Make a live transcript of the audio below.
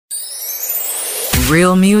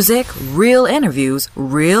Real music, real interviews,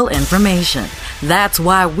 real information. That's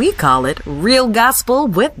why we call it Real Gospel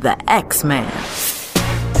with the X-Man.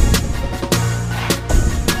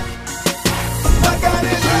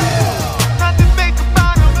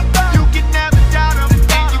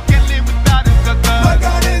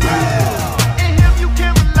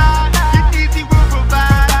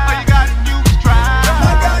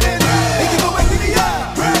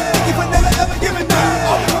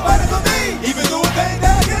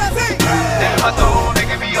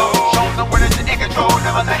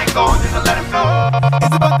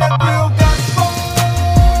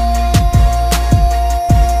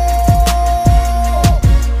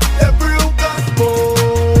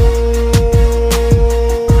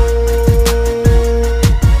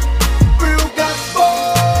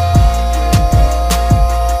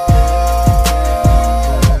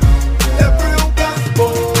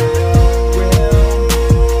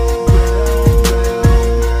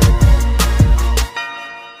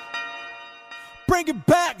 Bring it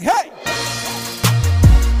back, hey!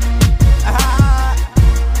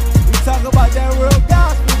 We talk about that real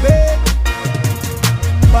gospel, baby.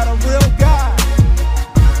 About a real God.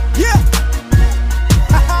 Yeah!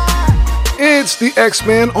 It's the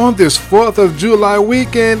X-Man on this 4th of July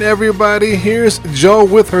weekend, everybody. Here's Jo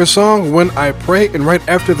with her song, When I Pray. And right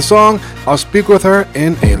after the song, I'll speak with her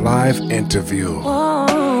in a live interview.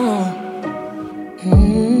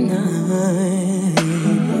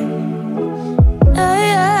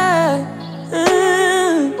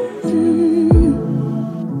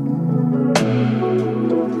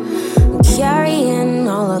 Carrying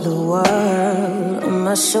all of the world on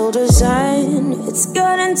my shoulders, and it's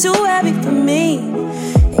getting too heavy for me.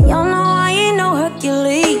 And y'all know I ain't no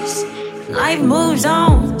Hercules. Life moves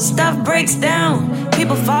on, stuff breaks down,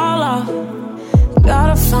 people fall off.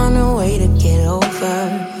 Gotta find a way to get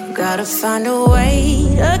over. Gotta find a way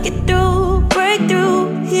to get through, break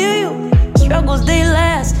through, heal. Struggles they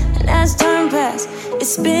last, and as time passes,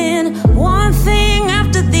 it's been one thing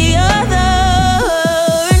after the other.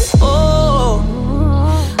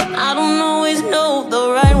 I don't always know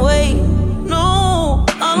the right way. No,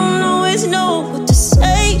 I don't always know what to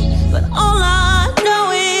say. But all I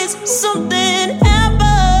know is something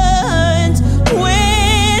happens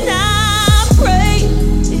when I pray.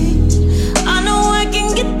 I know I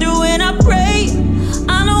can get through when I pray.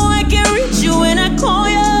 I know I can reach you when I call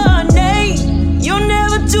your name. You're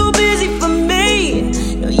never too busy for me.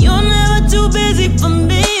 No, you're never too busy for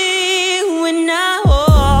me. When I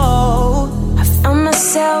found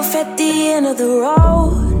myself at the end of the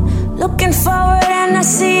road, looking forward and I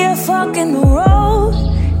see a fork in the road.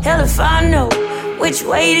 Hell if I know which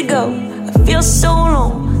way to go. I feel so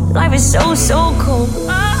alone, life is so cold.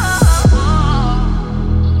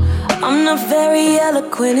 I'm not very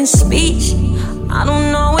eloquent in speech. I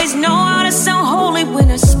don't always know how to sound holy when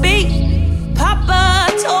I speak. Papa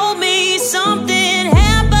told me something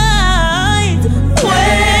happens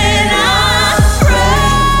when I pray.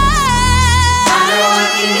 I know I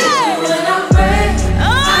can get through when I pray. I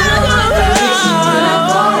know I can reach you when I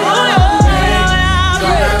call your name.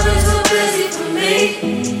 You're never too busy for me.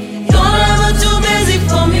 You're never too busy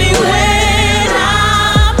for me when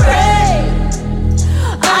I pray.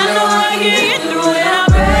 I know I can get through when I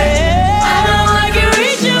pray. I know I can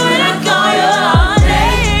reach you when I call your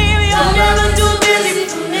name. You're never too busy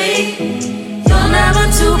for me. You're never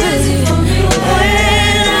too busy for me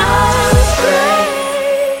when I pray.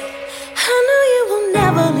 I know you will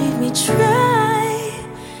never leave me dry.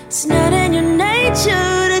 It's not in your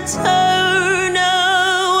nature to turn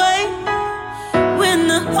away. When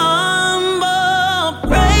the humble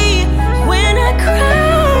pray, when I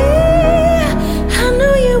cry, I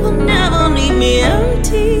know you will never leave me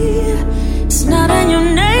empty. It's not in your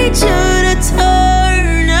nature to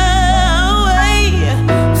turn away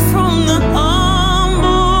from the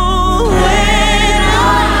humble. When I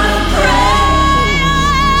pray,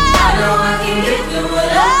 I know I can get through what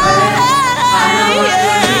I pray. I know I can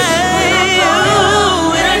reach you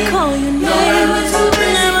when I call your name. You're never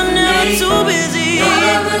too busy. You're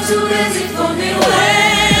never too busy for me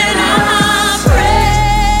when I pray.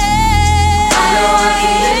 I know I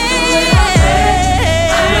can get through what I pray.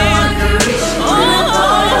 I know I can reach you when I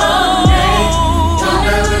call your name. You're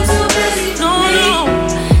never too busy for me.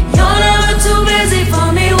 You're never too busy for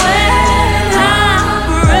me when I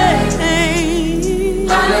pray.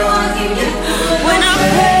 I know I can get through when I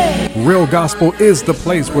pray. Real Gospel is the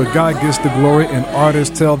place where God gets the glory and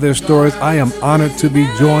artists tell their stories. I am honored to be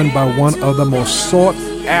joined by one of the most sought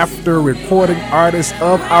after recording artists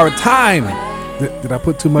of our time. Did I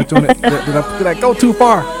put too much on it? Did I go too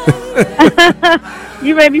far?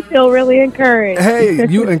 You made me feel really encouraged. Hey,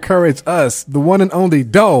 you encourage us, the one and only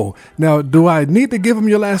Doe. Now, do I need to give him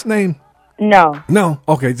your last name? No. No?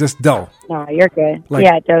 Okay, just Doe. No, you're good. Like-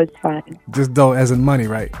 yeah, Doe's fine. Just Doe as in money,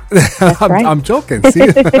 right? That's right. I'm joking. See,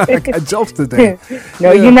 I got jokes today.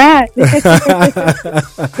 No, you're not.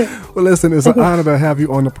 Well, listen, it's an honor to have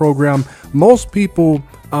you on the program. Most people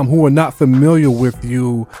who are not familiar with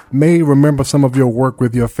you may remember some of your work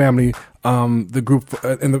with your family, the group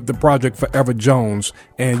in the project Forever Jones,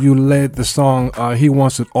 and you led the song He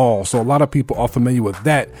Wants It All. So a lot of people are familiar with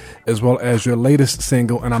that, as well as your latest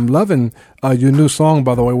single. And I'm loving your new song,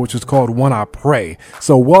 by the way, which is called When I Pray.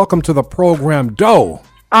 So welcome to the program, Doe.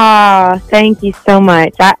 Thank you so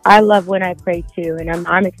much. I love When I Pray too, and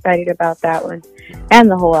I'm excited about that one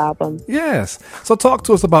and the whole album. Yes. So talk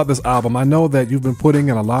to us about this album. I know that you've been putting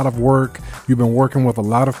in a lot of work. You've been working with a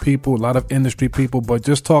lot of people, a lot of industry people, but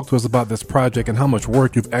just talk to us about this project and how much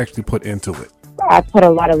work you've actually put into it. I put a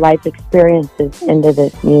lot of life experiences into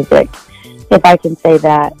this music, if I can say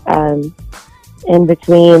that. In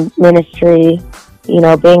between ministry,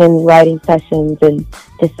 being in writing sessions and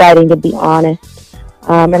deciding to be honest.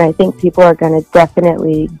 And I think people are going to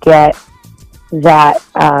definitely get that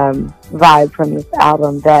vibe from this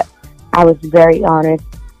album, that I was very honest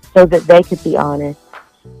so that they could be honest,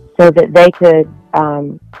 so that they could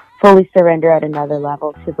fully surrender at another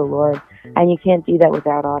level to the Lord. And you can't do that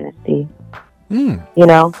without honesty. Yeah.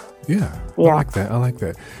 I like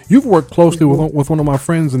that. You've worked closely with one of my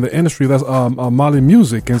friends in the industry. That's Mali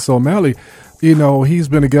Music. And so Mali, he's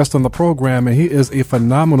been a guest on the program, and he is a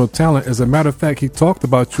phenomenal talent. As a matter of fact, he talked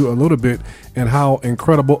about you a little bit and how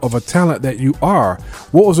incredible of a talent that you are.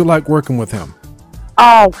 What was it like working with him?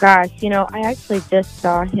 Oh, gosh. I actually just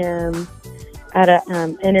saw him at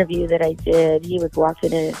an interview that I did. He was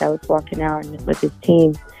watching it as I was walking out with his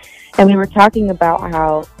team. And we were talking about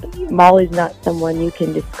how Molly's not someone you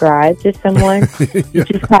can describe to someone. You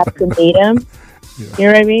just have to meet him. Yeah. You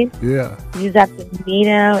know what I mean? Yeah. You just have to meet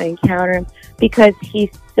him, encounter him, because he's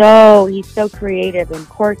so creative and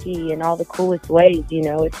quirky in all the coolest ways.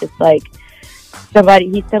 It's just like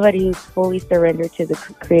he's somebody who's fully surrendered to the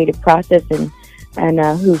creative process and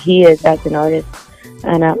who he is as an artist.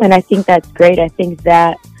 And I think that's great. I think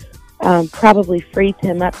that probably frees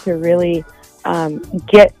him up to really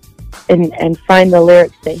get and find the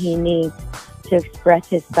lyrics that he needs to express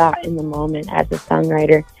his thought in the moment as a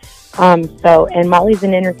songwriter. And Molly's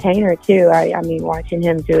an entertainer too. I mean, watching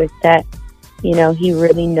him do his set, he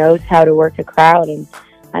really knows how to work a crowd. And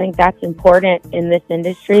I think that's important in this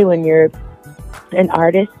industry when you're an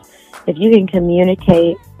artist. If you can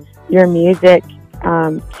communicate your music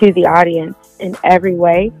to the audience in every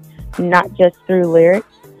way, not just through lyrics,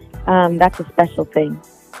 that's a special thing.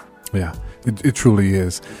 Yeah. It truly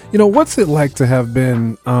is. What's it like to have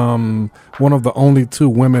been one of the only two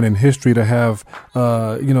women in history to have,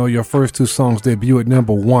 your first two songs debut at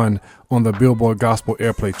number one on the Billboard Gospel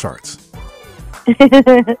Airplay charts?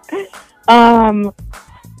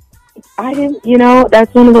 I didn't,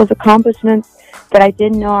 that's one of those accomplishments that I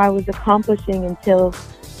didn't know I was accomplishing until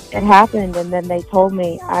it happened. And then they told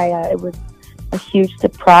me it was a huge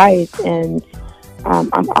surprise. And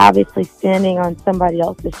I'm obviously standing on somebody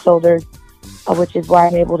else's shoulders, which is why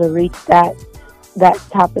I'm able to reach that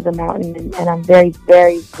top of the mountain. And I'm very,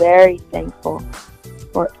 very, very thankful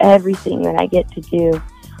for everything that I get to do.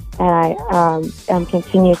 And I'm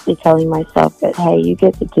continuously telling myself that, hey, you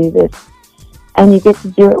get to do this, and you get to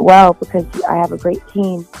do it well, because I have a great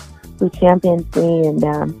team who champions me. And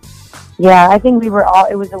I think it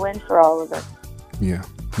was a win for all of us. Yeah.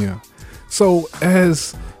 So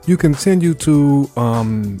as you continue to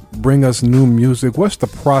bring us new music, what's the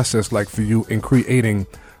process like for you in creating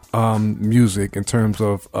music in terms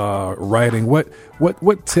of writing?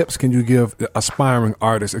 What tips can you give aspiring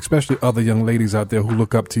artists, especially other young ladies out there who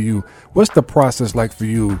look up to you? What's the process like for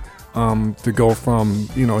you to go from,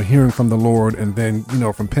 hearing from the Lord, and then,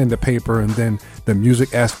 from pen to paper, and then the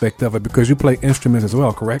music aspect of it, because you play instruments as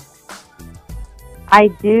well, correct? I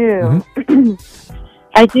do. Mm-hmm.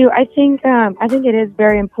 I do. I think it is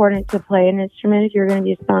very important to play an instrument if you're going to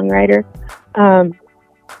be a songwriter.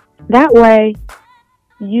 That way,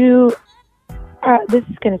 this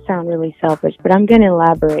is going to sound really selfish, but I'm going to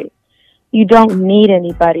elaborate. You don't need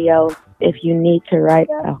anybody else if you need to write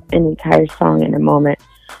an entire song in a moment.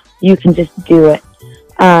 You can just do it.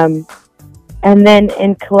 And then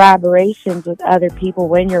in collaborations with other people,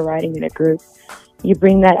 when you're writing in a group, you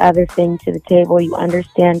bring that other thing to the table. You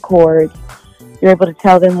understand chords. You're able to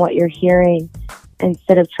tell them what you're hearing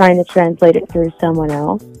instead of trying to translate it through someone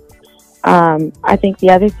else. I think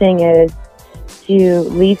the other thing is to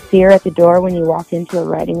leave fear at the door when you walk into a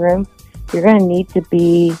writing room. You're going to need to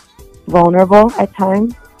be vulnerable at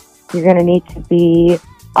times. You're going to need to be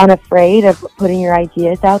unafraid of putting your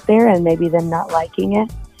ideas out there and maybe them not liking it,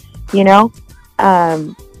 you know?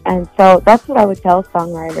 And so that's what I would tell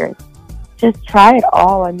songwriters. Just try it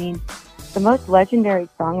all. I mean, the most legendary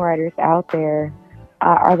songwriters out there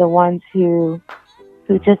are the ones who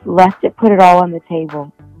just put it all on the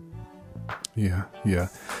table. Yeah.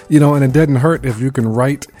 You know, and it doesn't hurt if you can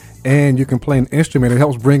write and you can play an instrument. It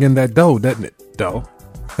helps bring in that dough, doesn't it? Dough.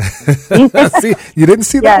 See, you didn't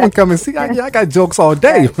see that one coming. See, I got jokes all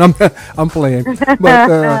day. I'm playing,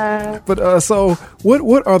 but so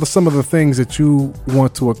what are some of the things that you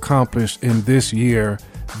want to accomplish in this year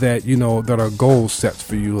that that are goal sets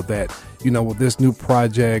for you, that with this new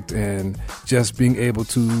project and just being able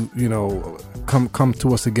to come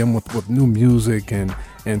to us again with new music and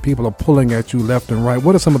people are pulling at you left and right?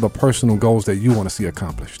 What are some of the personal goals that you want to see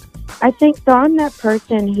accomplished? I think so. I'm that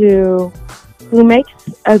person who makes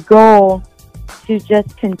a goal to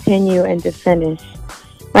just continue and to finish.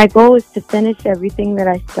 My goal is to finish everything that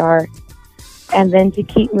I start and then to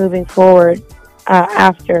keep moving forward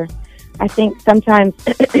after. I think sometimes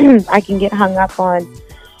I can get hung up on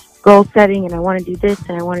goal setting and I want to do this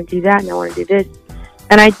and I want to do that and I want to do this.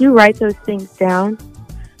 And I do write those things down,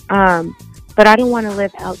 but I don't want to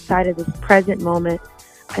live outside of this present moment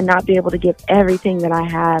and not be able to give everything that I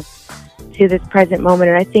have to this present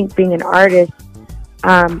moment. And I think being an artist,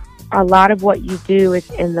 a lot of what you do is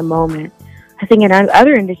in the moment. I think in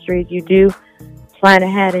other industries, you do plan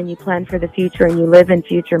ahead and you plan for the future and you live in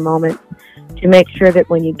future moments to make sure that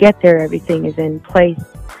when you get there, everything is in place.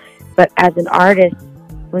 But as an artist,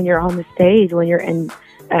 when you're on the stage,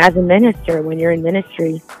 as a minister, when you're in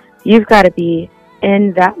ministry, you've got to be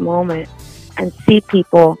in that moment and see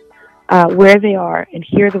people where they are and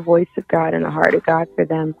hear the voice of God and the heart of God for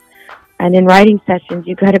them. And in writing sessions,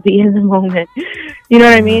 you've got to be in the moment. You know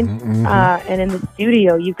what I mean? Mm-hmm. And in the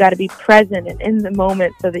studio, you've got to be present and in the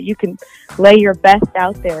moment so that you can lay your best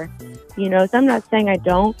out there. So I'm not saying I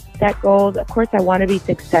don't set goals. Of course, I want to be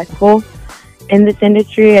successful in this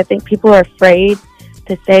industry. I think people are afraid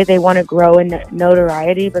to say they want to grow in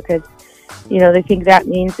notoriety because, they think that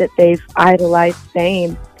means that they've idolized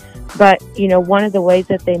fame. But, one of the ways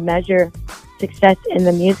that they measure success in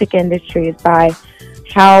the music industry is by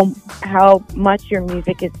how much your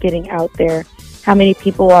music is getting out there, how many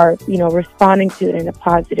people are, responding to it in a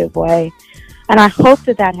positive way. And I hope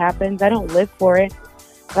that happens. I don't live for it,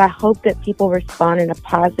 but I hope that people respond in a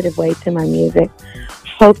positive way to my music. I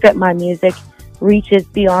hope that my music reaches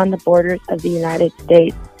beyond the borders of the United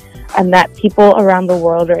States and that people around the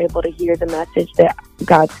world are able to hear the message that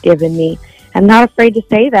God's given me. I'm not afraid to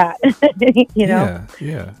say that,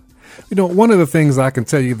 Yeah. One of the things I can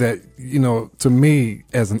tell you that, to me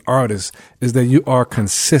as an artist is that you are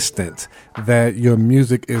consistent, that your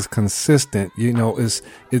music is consistent.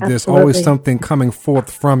 There's always something coming forth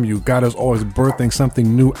from you. God is always birthing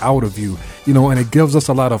something new out of you, and it gives us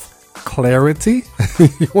a lot of clarity.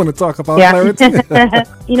 You want to talk about clarity?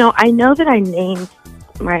 I know that I named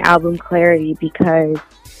my album Clarity because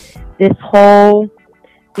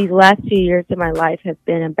these last few years of my life have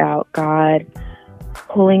been about God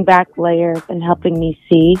pulling back layers and helping me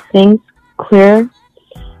see things clear,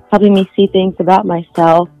 helping me see things about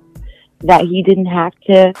myself that He didn't have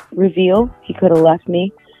to reveal. He could have left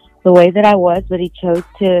me the way that I was, but He chose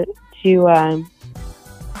to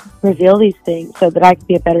reveal these things so that I could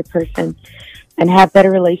be a better person and have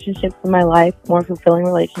better relationships in my life, more fulfilling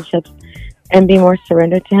relationships, and be more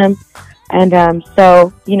surrendered to Him. And then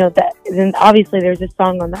obviously there's a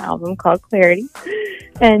song on the album called Clarity,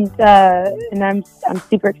 and I'm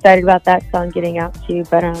super excited about that song getting out too.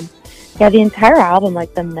 But the entire album,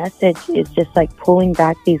 like the message is just like pulling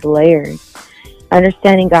back these layers,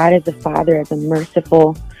 understanding God as a Father, as a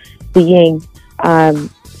merciful being,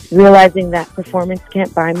 realizing that performance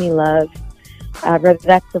can't buy me love, whether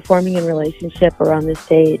that's performing in relationship or on the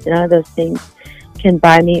stage. None of those things can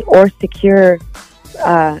buy me or secure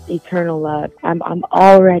eternal love. I'm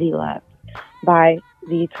already loved by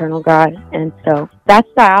the eternal God, and so that's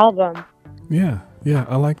the album. Yeah,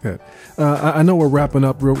 I like that. I know we're wrapping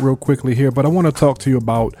up real quickly here, but I want to talk to you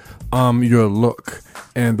about your look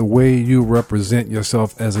and the way you represent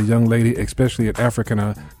yourself as a young lady, especially an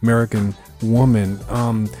African American woman.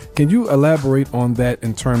 Can you elaborate on that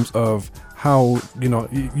in terms of how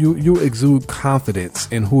you exude confidence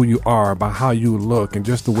in who you are by how you look and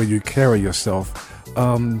just the way you carry yourself?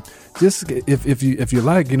 Just if you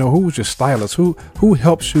like, who's your stylist? Who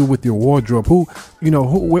helps you with your wardrobe?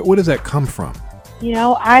 Where does that come from?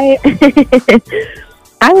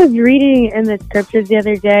 I was reading in the scriptures the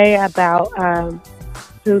other day about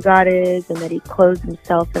who God is and that he clothes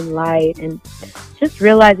himself in light, and just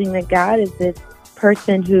realizing that God is this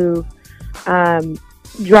person who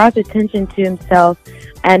draws attention to himself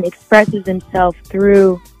and expresses himself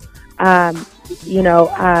through,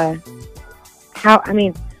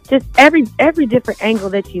 just every different angle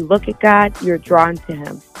that you look at God, you're drawn to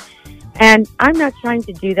him. And I'm not trying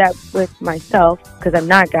to do that with myself because I'm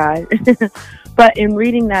not God. But in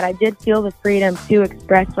reading that, I did feel the freedom to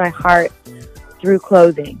express my heart through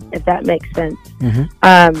clothing, if that makes sense.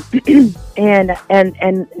 Mm-hmm.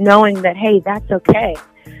 And knowing that, hey, that's okay.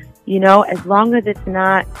 As long as it's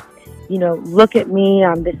not, look at me,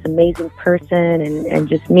 I'm this amazing person and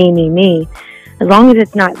just me. As long as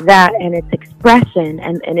it's not that, and it's expression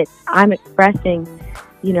and I'm expressing,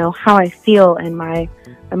 how I feel and my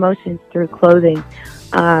emotions through clothing,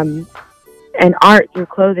 and art through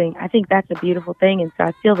clothing, I think that's a beautiful thing. And so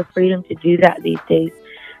I feel the freedom to do that these days.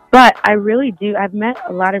 But I really do. I've met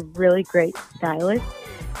a lot of really great stylists.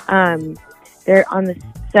 They're on the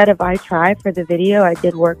set of I Try for the video. I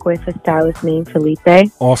did work with a stylist named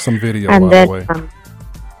Felipe. Awesome video, and by the way.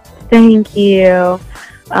 Thank you.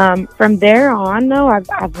 From there on, though,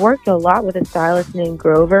 I've worked a lot with a stylist named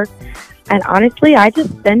Grover. And honestly, I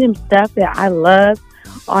just send him stuff that I love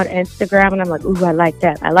on Instagram, and I'm like, ooh, I like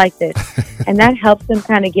that. I like this. And that helps them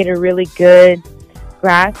kind of get a really good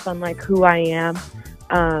grasp on like who I am,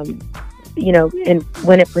 and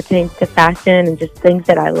when it pertains to fashion and just things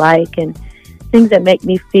that I like and things that make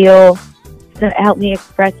me feel, to help me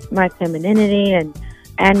express my femininity and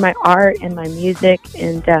my art and my music.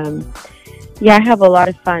 And I have a lot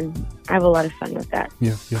of fun. With that.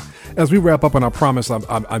 Yeah. As we wrap up, and I promise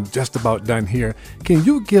I'm just about done here, can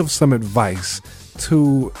you give some advice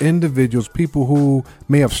to individuals, people who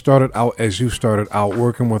may have started out as you started out,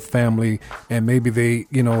 working with family, and maybe they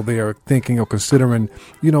are thinking or considering,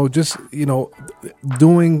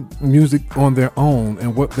 doing music on their own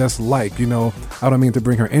and what that's like? I don't mean to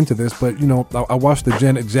bring her into this, but I watched the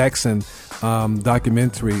Janet Jackson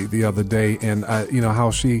documentary the other day, and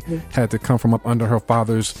how she had to come from up under her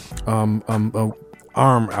father's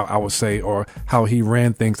arm, I would say, or how he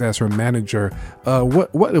ran things as her manager.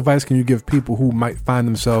 What advice can you give people who might find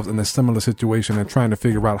themselves in a similar situation and trying to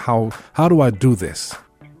figure out how do I do this?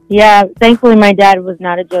 Yeah, thankfully my dad was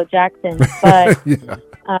not a Joe Jackson, but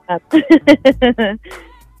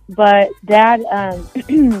but Dad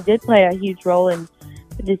did play a huge role in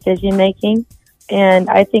the decision making, and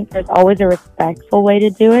I think there's always a respectful way to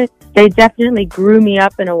do it. They definitely grew me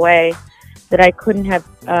up in a way that I couldn't have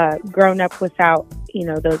grown up without,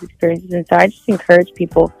 those experiences. And so I just encourage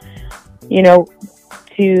people, to,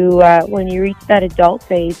 when you reach that adult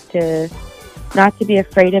phase, to not to be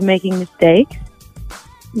afraid of making mistakes,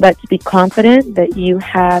 but to be confident that you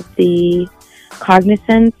have the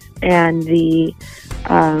cognizance and the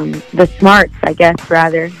smarts, I guess,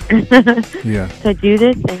 rather, to do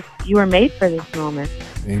this. And you were made for this moment.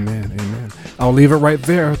 Amen. I'll leave it right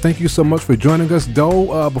there. Thank you so much for joining us,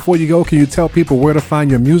 Doe. Before you go, can you tell people where to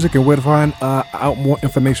find your music and where to find out more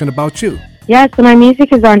information about you? Yeah, so my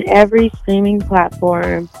music is on every streaming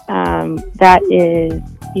platform. That is,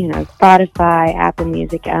 Spotify, Apple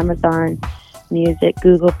Music, Amazon Music,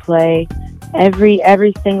 Google Play,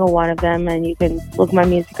 every single one of them. And you can look my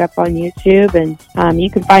music up on YouTube, and you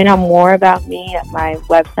can find out more about me at my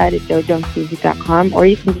website at doejonesmusic.com, or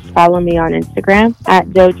you can just follow me on Instagram at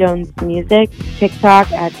doejonesmusic, TikTok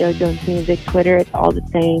at doejonesmusic, Twitter, it's all the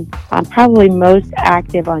same. I'm probably most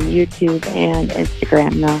active on YouTube and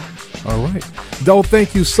Instagram though. All right. Doe,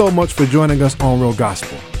 thank you so much for joining us on Real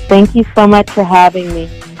Gospel. Thank you so much for having me.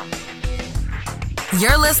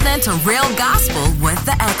 You're listening to Real Gospel with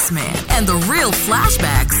the X-Man, and the real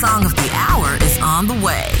flashback song of the hour is on the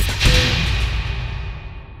way.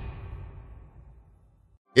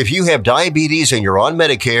 If you have diabetes and you're on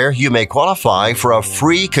Medicare, you may qualify for a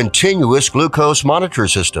free continuous glucose monitor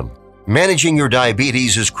system. Managing your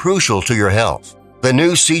diabetes is crucial to your health. The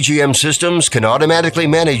new CGM systems can automatically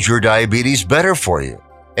manage your diabetes better for you.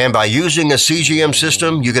 And by using a CGM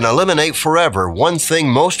system, you can eliminate forever one thing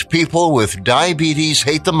most people with diabetes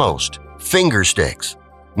hate the most: finger sticks.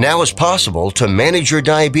 Now it's possible to manage your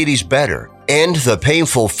diabetes better, end the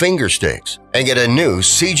painful finger sticks, and get a new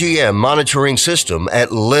CGM monitoring system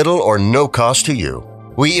at little or no cost to you.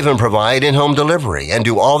 We even provide in-home delivery and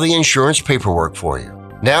do all the insurance paperwork for you.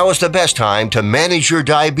 Now is the best time to manage your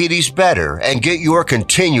diabetes better and get your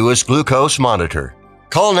continuous glucose monitor.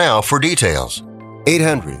 Call now for details.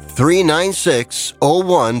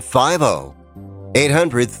 800-396-0150.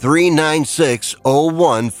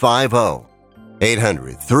 800-396-0150.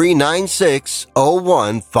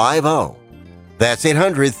 800-396-0150. That's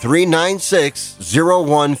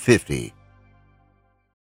 800-396-0150.